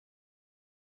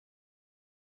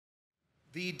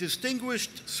The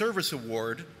Distinguished Service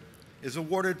Award is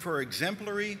awarded for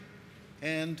exemplary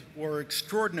and/or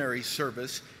extraordinary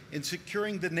service in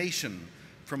securing the nation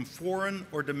from foreign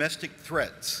or domestic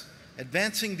threats,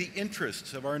 advancing the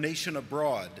interests of our nation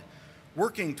abroad,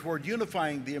 working toward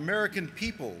unifying the American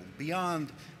people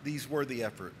beyond these worthy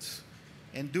efforts,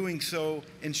 and doing so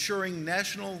ensuring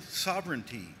national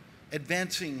sovereignty,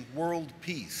 advancing world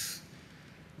peace.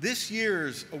 This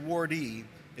year's awardee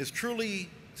is truly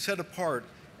set apart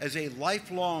as a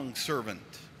lifelong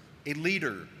servant, a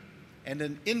leader, and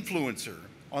an influencer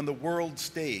on the world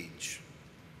stage.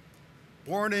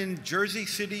 Born in Jersey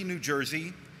City, New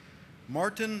Jersey,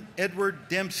 Martin Edward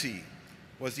Dempsey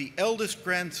was the eldest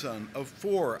grandson of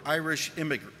 4 Irish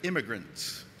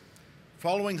immigrants.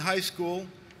 Following high school,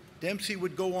 Dempsey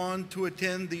would go on to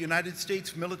attend the United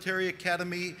States Military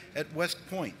Academy at West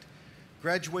Point,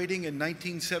 graduating in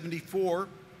 1974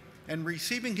 and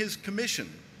receiving his commission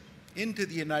into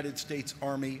the United States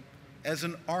Army as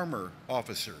an armor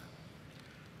officer.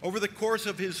 Over the course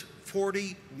of his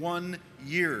 41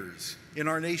 years in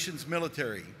our nation's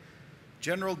military,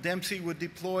 General Dempsey would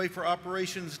deploy for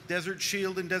Operations Desert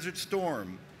Shield and Desert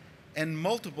Storm, and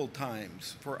multiple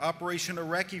times for Operation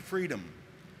Iraqi Freedom,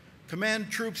 command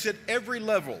troops at every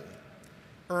level,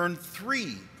 earn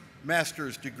 3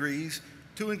 master's degrees,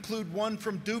 to include one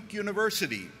from Duke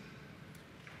University.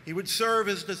 He would serve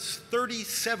as the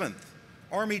 37th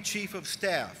Army Chief of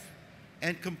Staff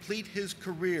and complete his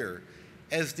career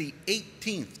as the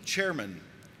 18th Chairman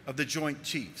of the Joint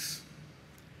Chiefs.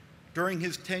 During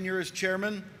his tenure as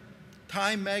chairman,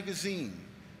 Time magazine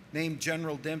named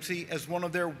General Dempsey as one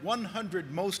of their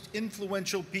 100 most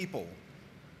influential people.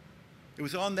 It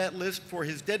was on that list for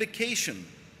his dedication,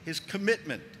 his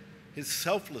commitment, his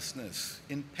selflessness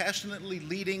in passionately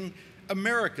leading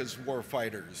America's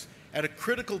warfighters at a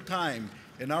critical time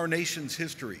in our nation's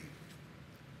history.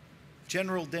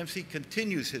 General Dempsey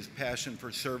continues his passion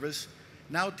for service,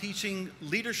 now teaching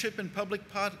leadership in public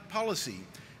policy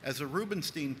as a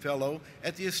Rubenstein Fellow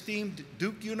at the esteemed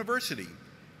Duke University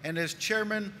and as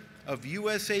chairman of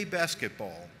USA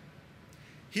Basketball.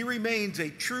 He remains a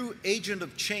true agent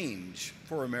of change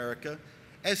for America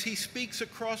as he speaks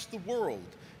across the world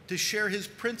to share his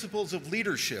principles of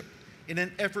leadership in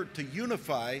an effort to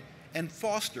unify and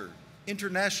foster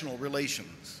international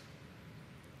relations.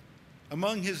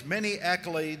 Among his many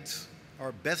accolades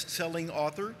are best-selling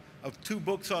author of 2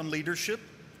 books on leadership,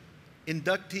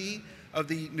 inductee of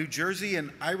the New Jersey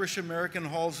and Irish American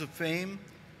Halls of Fame,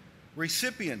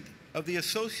 recipient of the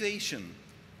Association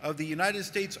of the United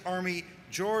States Army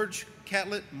George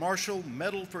Catlett Marshall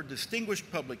Medal for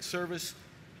Distinguished Public Service,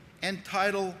 and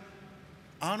title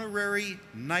Honorary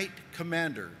Knight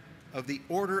Commander of the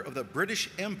Order of the British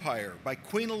Empire by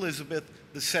Queen Elizabeth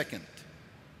II.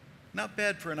 Not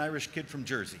bad for an Irish kid from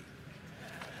Jersey.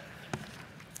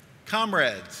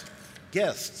 Comrades,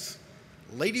 guests,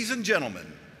 ladies and gentlemen,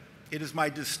 it is my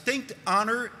distinct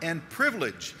honor and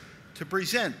privilege to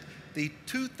present the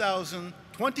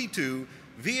 2022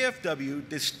 VFW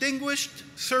Distinguished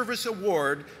Service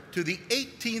Award to the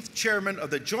 18th Chairman of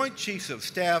the Joint Chiefs of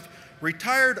Staff,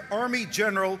 retired Army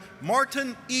General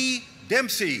Martin E.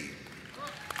 Dempsey.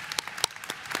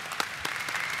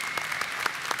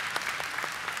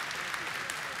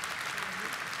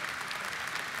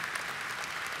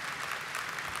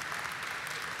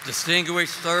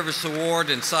 Distinguished Service Award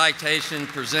and citation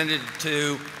presented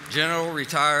to General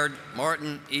Retired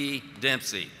Martin E.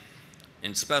 Dempsey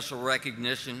in special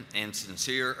recognition and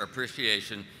sincere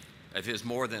appreciation of his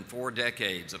more than 4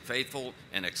 decades of faithful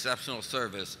and exceptional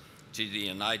service to the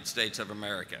United States of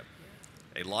America.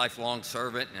 A lifelong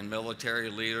servant and military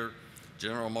leader,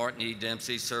 General Martin E.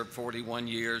 Dempsey served 41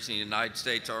 years in the United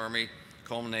States Army,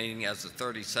 culminating as the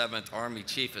 37th Army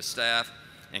Chief of Staff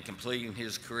and completing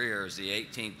his career as the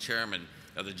 18th Chairman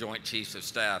of the Joint Chiefs of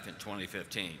Staff in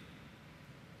 2015.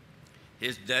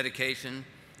 His dedication,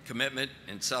 commitment,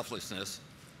 and selflessness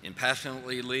in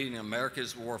passionately leading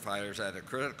America's warfighters at a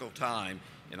critical time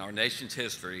in our nation's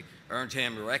history earned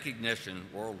him recognition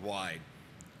worldwide.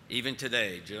 Even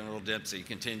today, General Dempsey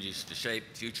continues to shape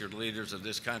future leaders of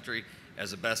this country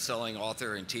as a best-selling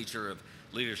author and teacher of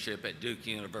leadership at Duke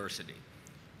University.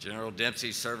 General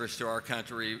Dempsey's service to our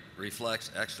country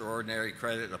reflects extraordinary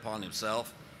credit upon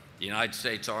himself, the United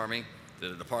States Army,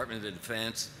 the Department of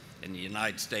Defense, and the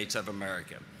United States of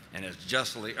America, and has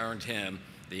justly earned him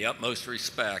the utmost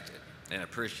respect and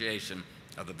appreciation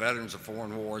of the veterans of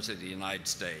foreign wars of the United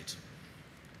States.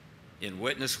 In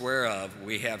witness whereof,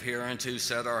 we have hereunto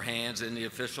set our hands in the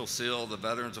official seal of the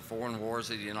veterans of foreign wars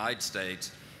of the United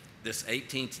States this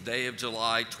 18th day of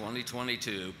July,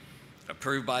 2022,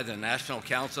 approved by the National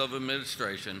Council of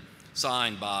Administration,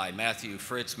 signed by Matthew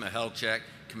Fritz Mihelchek,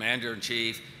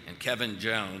 Commander-in-Chief, and Kevin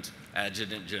Jones,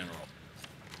 Adjutant General.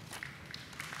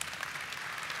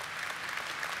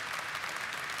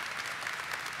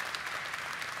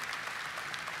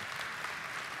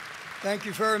 Thank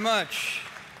you very much.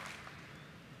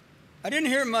 I didn't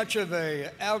hear much of an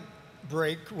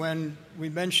outbreak when we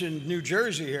mentioned New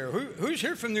Jersey here. Who's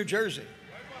here from New Jersey?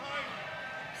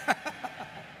 Right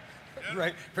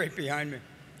behind you. Right behind me.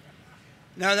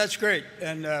 No, that's great,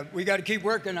 and we got to keep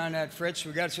working on that, Fritz.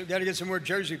 We got to get some more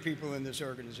Jersey people in this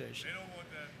organization.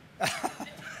 They don't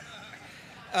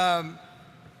want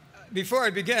that. Before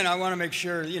I begin, I want to make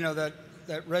sure that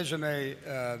resume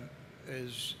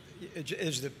is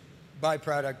the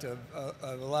byproduct of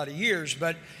a lot of years,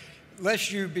 but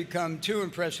lest you become too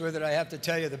impressed with it, I have to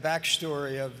tell you the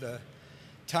backstory of the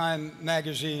Time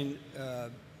magazine,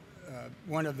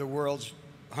 one of the world's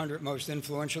 100 most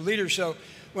influential leaders. So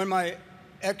when my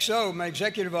XO, my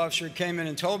executive officer, came in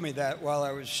and told me that while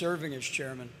I was serving as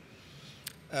chairman,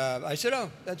 I said,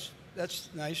 "Oh, that's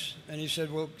nice." And he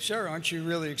said, "Well, sir, aren't you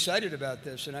really excited about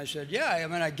this?" And I said, "Yeah, I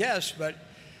mean, I guess, but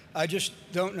I just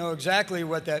don't know exactly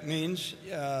what that means.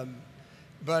 Yeah,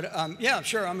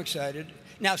 sure, I'm excited."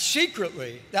 Now,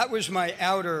 secretly, that was my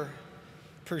outer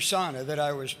persona that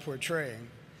I was portraying,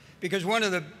 because one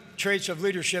of the traits of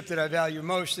leadership that I value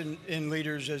most in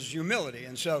leaders is humility.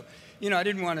 And so, I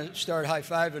didn't want to start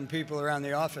high-fiving people around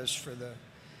the office for the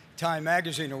Time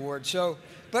Magazine Award.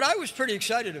 But I was pretty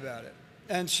excited about it.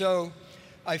 And so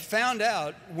I found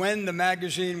out when the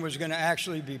magazine was going to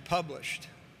actually be published.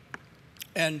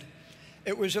 And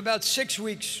it was about 6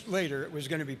 weeks later it was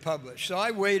going to be published. So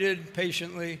I waited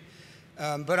patiently.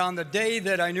 But on the day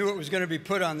that I knew it was going to be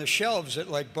put on the shelves at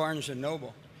like Barnes &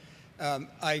 Noble,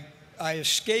 I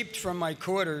escaped from my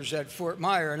quarters at Fort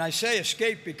Myer. And I say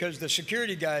escaped because the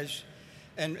security guys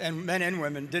and men and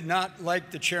women did not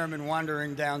like the chairman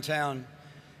wandering downtown,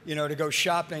 to go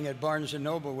shopping at Barnes &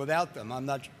 Noble without them. I'm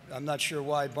not sure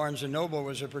why Barnes & Noble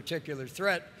was a particular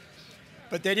threat,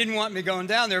 but they didn't want me going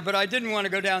down there. But I didn't want to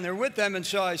go down there with them, and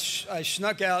so I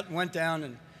snuck out and went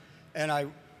down, and I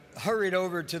hurried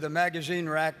over to the magazine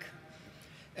rack,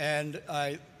 and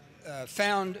I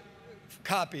found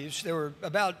copies. There were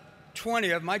about 20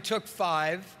 of them. I took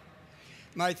 5.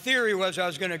 My theory was I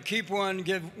was going to keep one,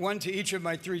 give one to each of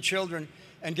my 3 children,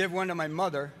 and give one to my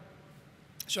mother.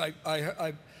 So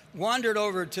I wandered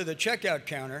over to the checkout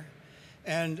counter,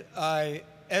 and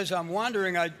as I'm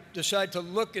wandering, I decide to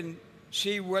look and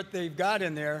see what they've got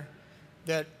in there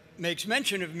that makes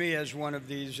mention of me as one of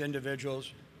these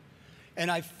individuals.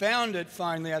 And I found it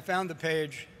finally. I found the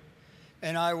page,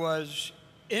 and I was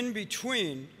in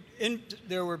between.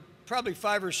 There were probably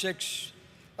 5 or 6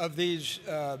 of these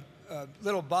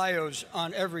little bios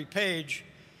on every page,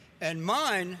 and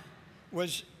mine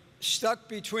was stuck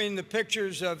between the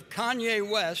pictures of Kanye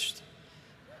West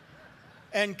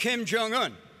and Kim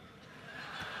Jong-un.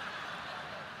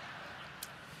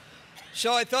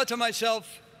 So I thought to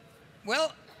myself,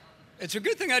 well, it's a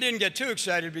good thing I didn't get too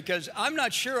excited, because I'm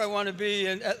not sure I want to be,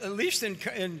 at least in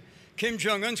Kim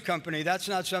Jong-un's company. That's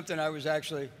not something I was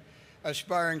actually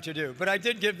aspiring to do. But I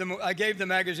gave the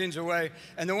magazines away,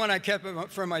 and the one I kept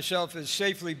for myself is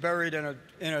safely buried in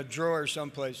a drawer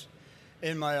someplace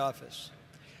in my office.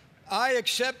 I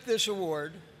accept this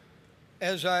award,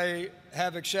 as I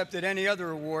have accepted any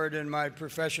other award in my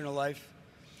professional life,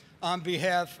 on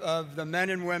behalf of the men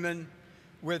and women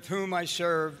with whom I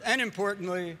served, and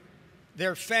importantly,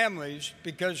 their families,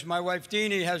 because my wife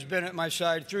Deanie has been at my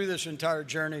side through this entire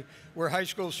journey. We're high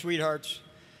school sweethearts.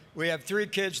 We have 3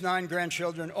 kids, 9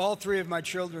 grandchildren. All 3 of my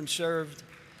children served,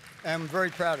 and I'm very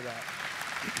proud of that.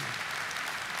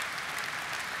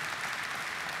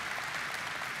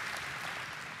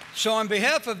 So on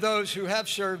behalf of those who have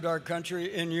served our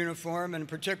country in uniform, and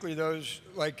particularly those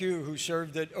like you who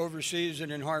served it overseas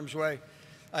and in harm's way,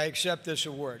 I accept this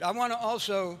award. I want to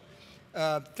also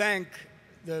thank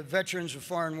the veterans of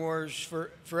foreign wars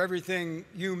for everything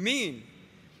you mean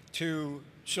to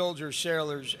soldiers,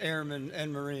 sailors, airmen,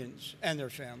 and Marines, and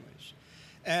their families.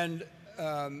 And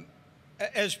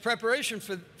as preparation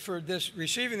for this,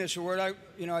 receiving this award,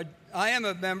 I am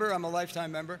a member. I'm a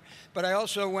lifetime member, but I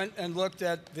also went and looked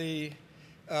at the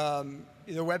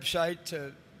website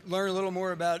to learn a little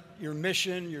more about your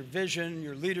mission, your vision,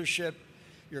 your leadership,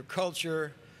 your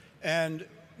culture. And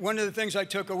one of the things I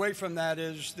took away from that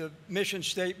is the mission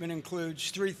statement includes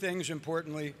 3 things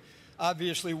importantly.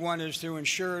 Obviously, one is to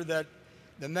ensure that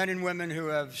the men and women who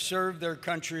have served their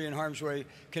country in harm's way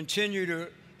continue to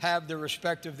have the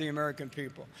respect of the American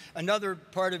people. Another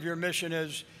part of your mission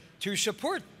is to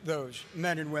support those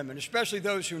men and women, especially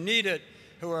those who need it,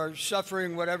 who are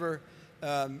suffering whatever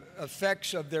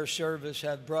effects of their service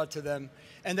have brought to them.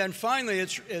 And then finally,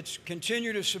 it's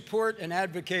continue to support and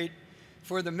advocate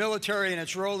for the military and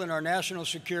its role in our national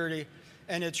security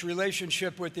and its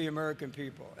relationship with the American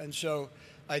people. And so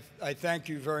I thank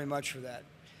you very much for that.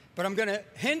 But I'm going to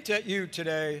hint at you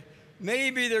today,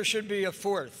 maybe there should be a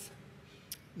fourth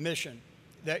mission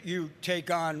that you take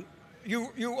on.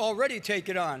 You already take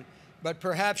it on, but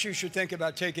perhaps you should think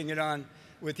about taking it on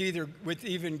with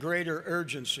even greater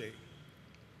urgency.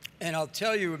 And I'll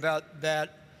tell you about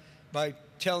that by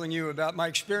telling you about my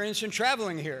experience in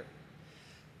traveling here.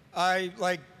 I,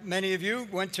 like many of you,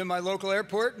 went to my local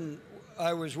airport, and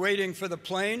I was waiting for the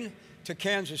plane to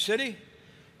Kansas City,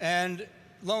 and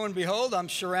lo and behold, I'm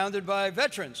surrounded by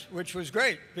veterans, which was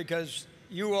great because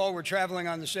you all were traveling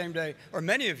on the same day, or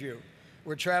many of you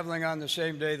were traveling on the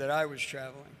same day that I was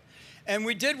traveling. And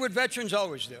we did what veterans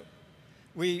always do.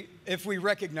 If we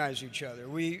recognize each other,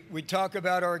 we talk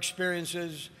about our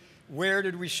experiences. Where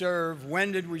did we serve?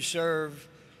 When did we serve?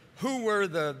 Who were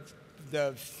the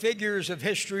figures of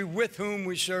history with whom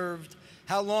we served?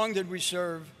 How long did we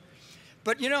serve?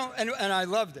 But, you know, and I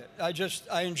loved it.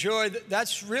 I enjoyed it.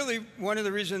 That's really one of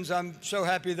the reasons I'm so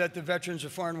happy that the Veterans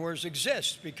of Foreign Wars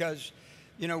exist, because,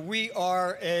 you know, we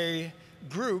are a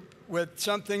group with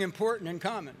something important in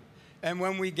common. And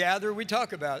when we gather, we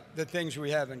talk about the things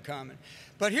we have in common.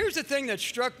 But here's the thing that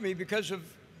struck me because of,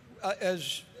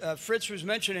 as Fritz was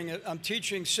mentioning, I'm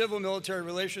teaching civil-military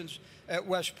relations at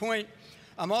West Point.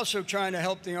 I'm also trying to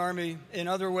help the Army in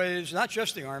other ways, not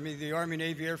just the Army,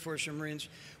 Navy, Air Force, and Marines,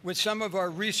 with some of our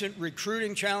recent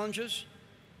recruiting challenges.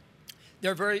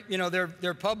 They're very, you know,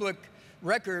 they're public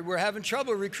record. We're having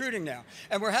trouble recruiting now.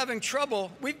 And we're having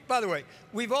trouble, by the way,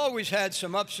 we've always had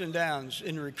some ups and downs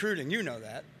in recruiting, you know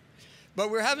that. But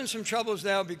we're having some troubles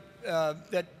now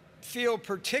that feel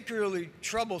particularly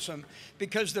troublesome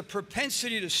because the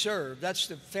propensity to serve, that's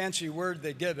the fancy word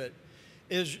they give it,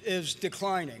 is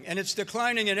declining. And it's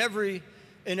declining in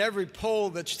every poll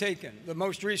that's taken. The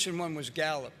most recent one was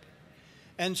Gallup.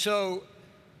 And so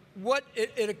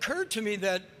it occurred to me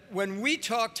that when we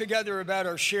talk together about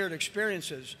our shared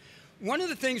experiences, one of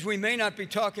the things we may not be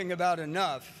talking about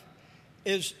enough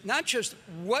is not just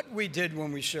what we did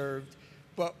when we served,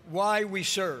 but why we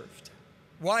served.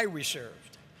 Why we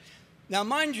served. Now,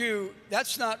 mind you,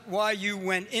 that's not why you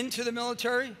went into the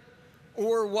military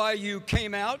or why you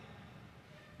came out,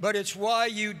 but it's why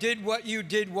you did what you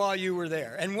did while you were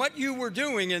there. And what you were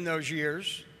doing in those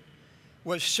years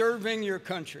was serving your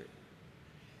country.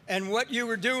 And what you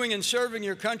were doing in serving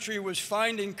your country was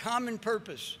finding common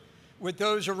purpose with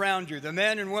those around you, the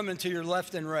men and women to your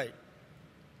left and right.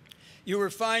 You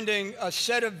were finding a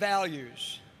set of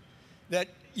values that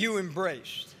you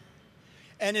embraced.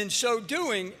 And in so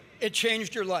doing, it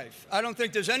changed your life. I don't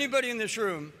think there's anybody in this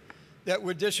room that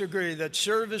would disagree that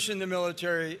service in the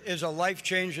military is a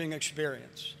life-changing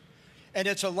experience. And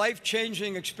it's a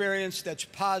life-changing experience that's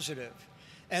positive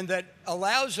and that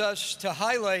allows us to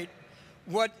highlight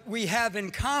what we have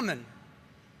in common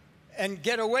and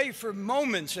get away for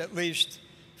moments, at least,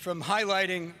 from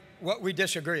highlighting what we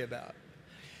disagree about.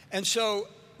 And so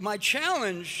my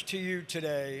challenge to you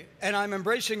today, and I'm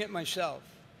embracing it myself,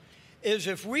 is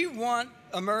if we want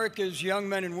America's young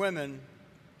men and women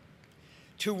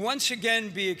to once again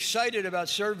be excited about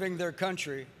serving their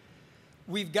country,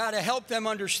 we've got to help them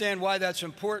understand why that's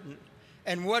important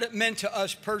and what it meant to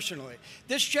us personally.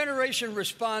 This generation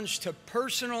responds to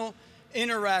personal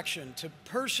interaction, to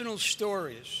personal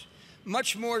stories,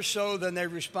 much more so than they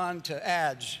respond to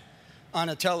ads on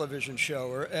a television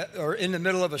show or in the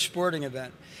middle of a sporting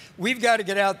event. We've got to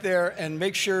get out there and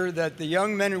make sure that the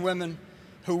young men and women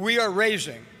who we are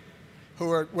raising,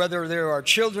 whether they're our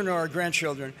children or our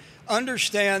grandchildren,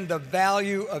 understand the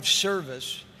value of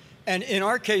service, and in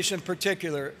our case in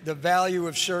particular, the value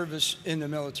of service in the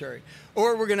military,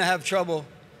 or we're going to have trouble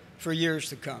for years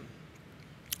to come.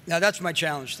 Now, that's my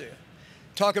challenge to you.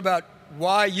 Talk about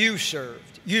why you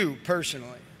served, you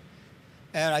personally,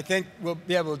 and I think we'll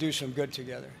be able to do some good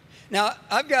together. Now,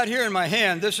 I've got here in my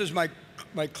hand, this is my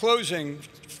closing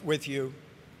with you.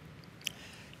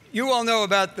 You all know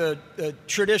about the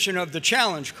tradition of the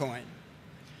challenge coin.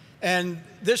 And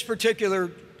this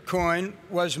particular coin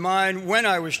was mine when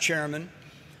I was chairman,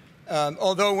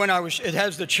 although it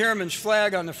has the chairman's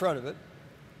flag on the front of it.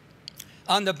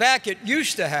 On the back, it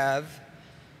used to have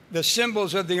the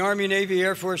symbols of the Army, Navy,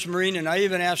 Air Force, Marine, and I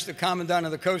even asked the Commandant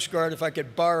of the Coast Guard if I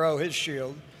could borrow his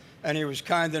shield, and he was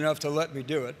kind enough to let me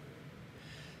do it.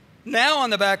 Now on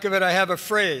the back of it, I have a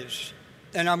phrase,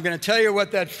 and I'm going to tell you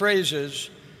what that phrase is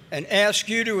and ask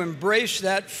you to embrace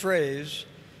that phrase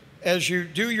as you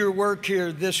do your work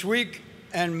here this week,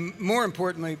 and more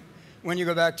importantly, when you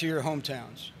go back to your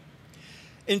hometowns.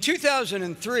 In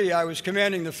 2003, I was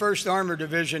commanding the 1st Armored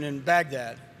Division in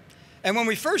Baghdad. And when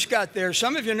we first got there,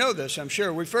 some of you know this, I'm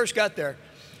sure, we first got there,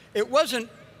 it wasn't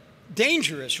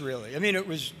dangerous, really. I mean, it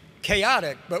was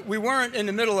chaotic, but we weren't in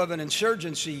the middle of an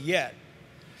insurgency yet.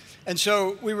 And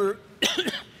so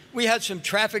we had some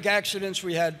traffic accidents.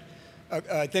 We had,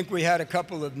 I think we had a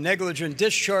couple of negligent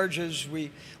discharges.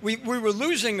 We were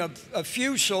losing a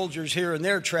few soldiers here and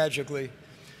there, tragically,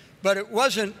 but it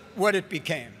wasn't what it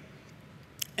became.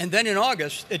 And then in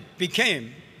August, it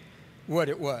became what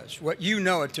it was, what you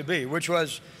know it to be, which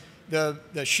was the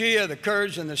Shia, the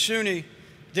Kurds, and the Sunni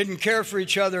didn't care for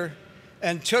each other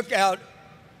and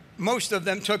most of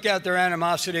them took out their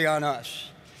animosity on us.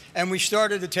 And we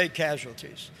started to take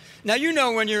casualties. Now, you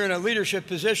know, when you're in a leadership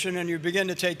position and you begin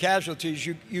to take casualties,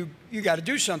 you got to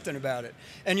do something about it.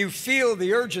 And you feel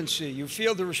the urgency, you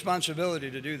feel the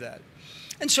responsibility to do that.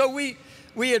 And so we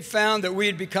had found that we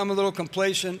had become a little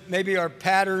complacent. Maybe our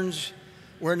patterns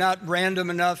were not random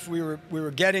enough. We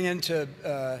were getting into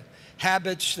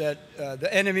habits that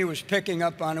the enemy was picking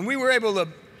up on. And we were able to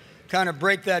kind of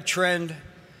break that trend.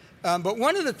 But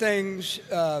one of the things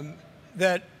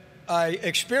that I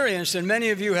experienced, and many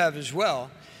of you have as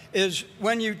well, is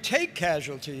when you take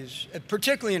casualties,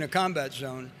 particularly in a combat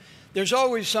zone, there's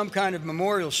always some kind of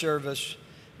memorial service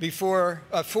for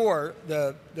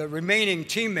the remaining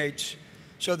teammates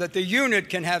so that the unit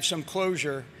can have some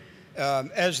closure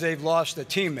as they've lost a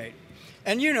teammate.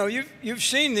 And you know, you've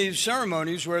seen these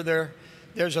ceremonies where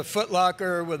there's a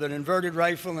footlocker with an inverted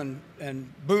rifle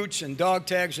and boots and dog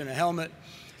tags and a helmet.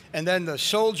 And then the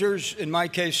soldiers, in my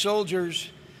case, soldiers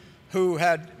who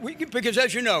because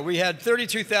as you know, we had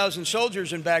 32,000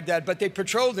 soldiers in Baghdad, but they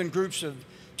patrolled in groups of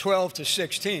 12 to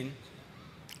 16.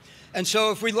 And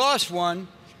so if we lost one,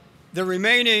 the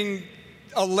remaining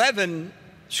 11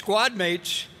 squad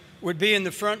mates would be in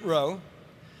the front row.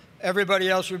 Everybody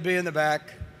else would be in the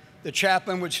back. The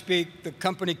chaplain would speak. The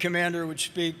company commander would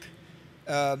speak.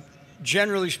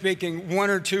 Generally speaking, one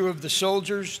or two of the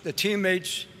soldiers, the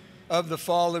teammates of the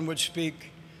fallen, would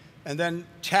speak. And then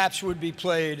taps would be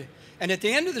played. And at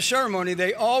the end of the ceremony,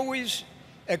 they always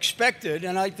expected,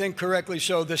 and I think correctly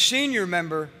so, the senior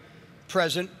member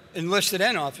present, enlisted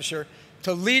and officer,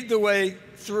 to lead the way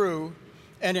through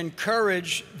and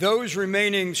encourage those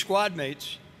remaining squad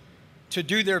mates to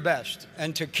do their best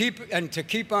and to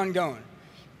keep on going,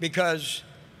 because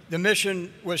the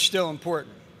mission was still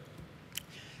important.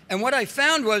 And what I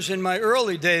found was, in my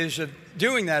early days of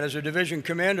doing that as a division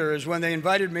commander, is when they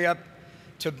invited me up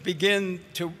to begin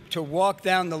to walk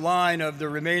down the line of the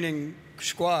remaining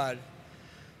squad,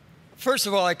 first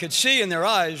of all, I could see in their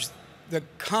eyes the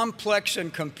complex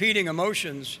and competing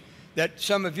emotions that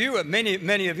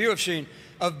many of you have seen,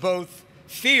 of both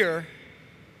fear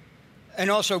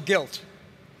and also guilt.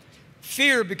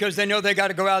 Fear because they know they got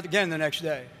to go out again the next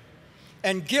day.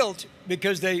 And guilt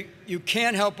because you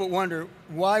can't help but wonder,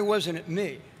 why wasn't it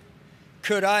me?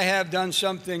 Could I have done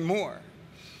something more?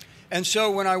 And so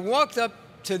when I walked up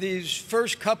to these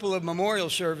first couple of memorial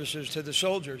services to the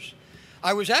soldiers,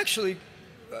 I was actually,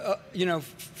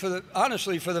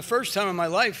 honestly, for the first time in my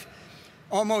life,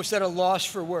 almost at a loss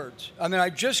for words. I mean, I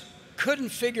just couldn't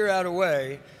figure out a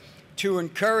way to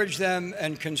encourage them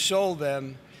and console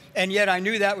them, and yet I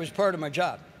knew that was part of my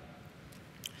job.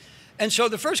 And so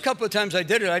the first couple of times I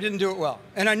did it, I didn't do it well,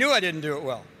 and I knew I didn't do it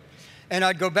well. And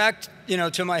I'd go back,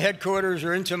 to my headquarters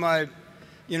or into my,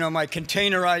 my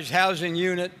containerized housing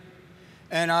unit,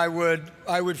 and I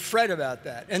would fret about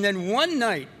that. And then one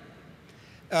night,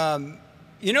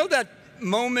 that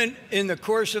moment in the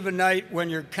course of a night when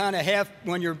you're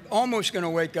when you're almost going to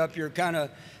wake up, you're kind of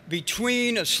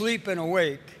between asleep and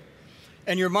awake,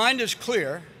 and your mind is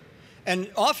clear, and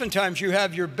oftentimes you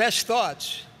have your best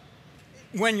thoughts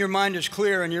when your mind is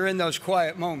clear and you're in those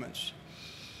quiet moments.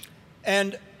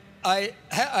 And I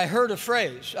heard a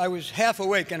phrase. I was half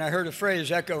awake and I heard a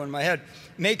phrase echo in my head: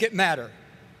 make it matter.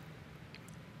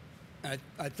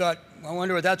 I thought, I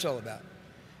wonder what that's all about.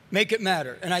 Make it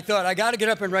matter. And I thought, I got to get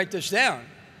up and write this down.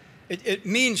 It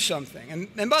means something.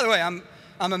 And by the way, I'm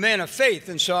a man of faith,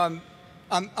 and so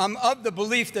I'm of the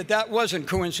belief that that wasn't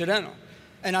coincidental.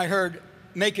 And I heard,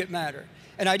 make it matter.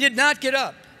 And I did not get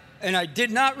up, and I did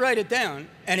not write it down,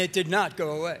 and it did not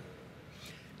go away.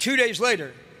 2 days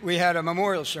later, we had a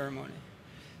memorial ceremony.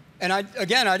 And I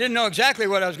didn't know exactly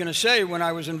what I was going to say when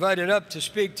I was invited up to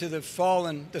speak to the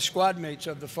squad mates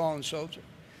of the fallen soldier.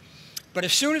 But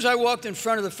as soon as I walked in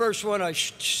front of the first one, I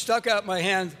stuck out my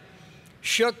hand,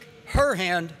 shook her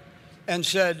hand, and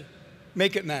said,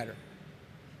 make it matter.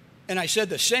 And I said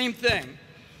the same thing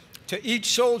to each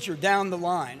soldier down the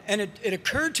line. And it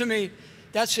occurred to me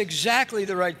that's exactly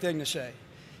the right thing to say.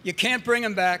 You can't bring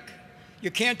them back.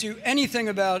 You can't do anything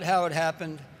about how it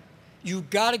happened. You've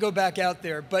got to go back out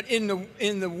there. But in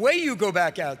the way you go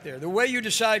back out there, the way you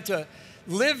decide to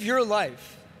live your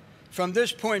life from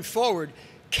this point forward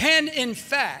can, in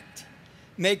fact,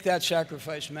 make that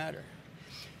sacrifice matter.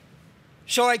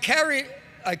 So I carry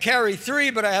 3,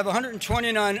 but I have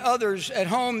 129 others at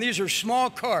home. These are small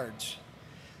cards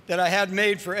that I had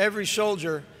made for every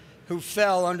soldier who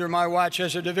fell under my watch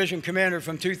as a division commander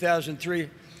from 2003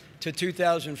 to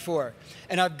 2004.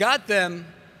 And I've got them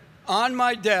on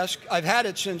my desk. I've had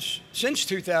it since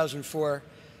 2004.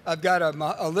 I've got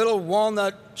a little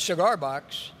walnut cigar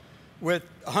box with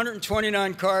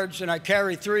 129 cards, and I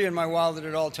carry 3 in my wallet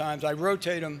at all times. I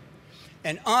rotate them.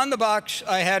 And on the box,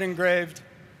 I had engraved,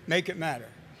 "Make it matter."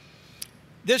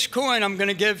 This coin I'm going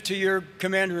to give to your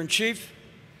commander-in-chief.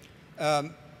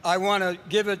 I want to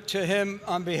give it to him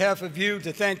on behalf of you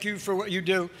to thank you for what you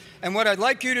do. And what I'd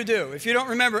like you to do, if you don't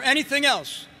remember anything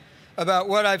else about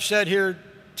what I've said here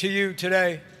to you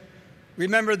today,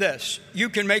 remember this: you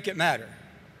can make it matter.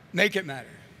 Make it matter.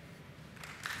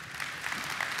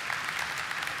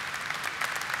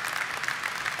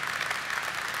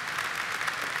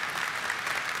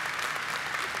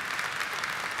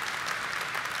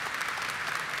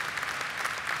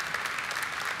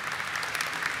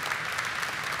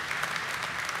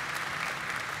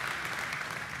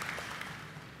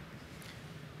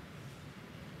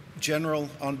 General,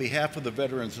 on behalf of the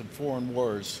veterans of foreign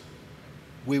wars,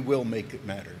 we will make it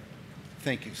matter.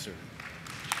 Thank you, sir.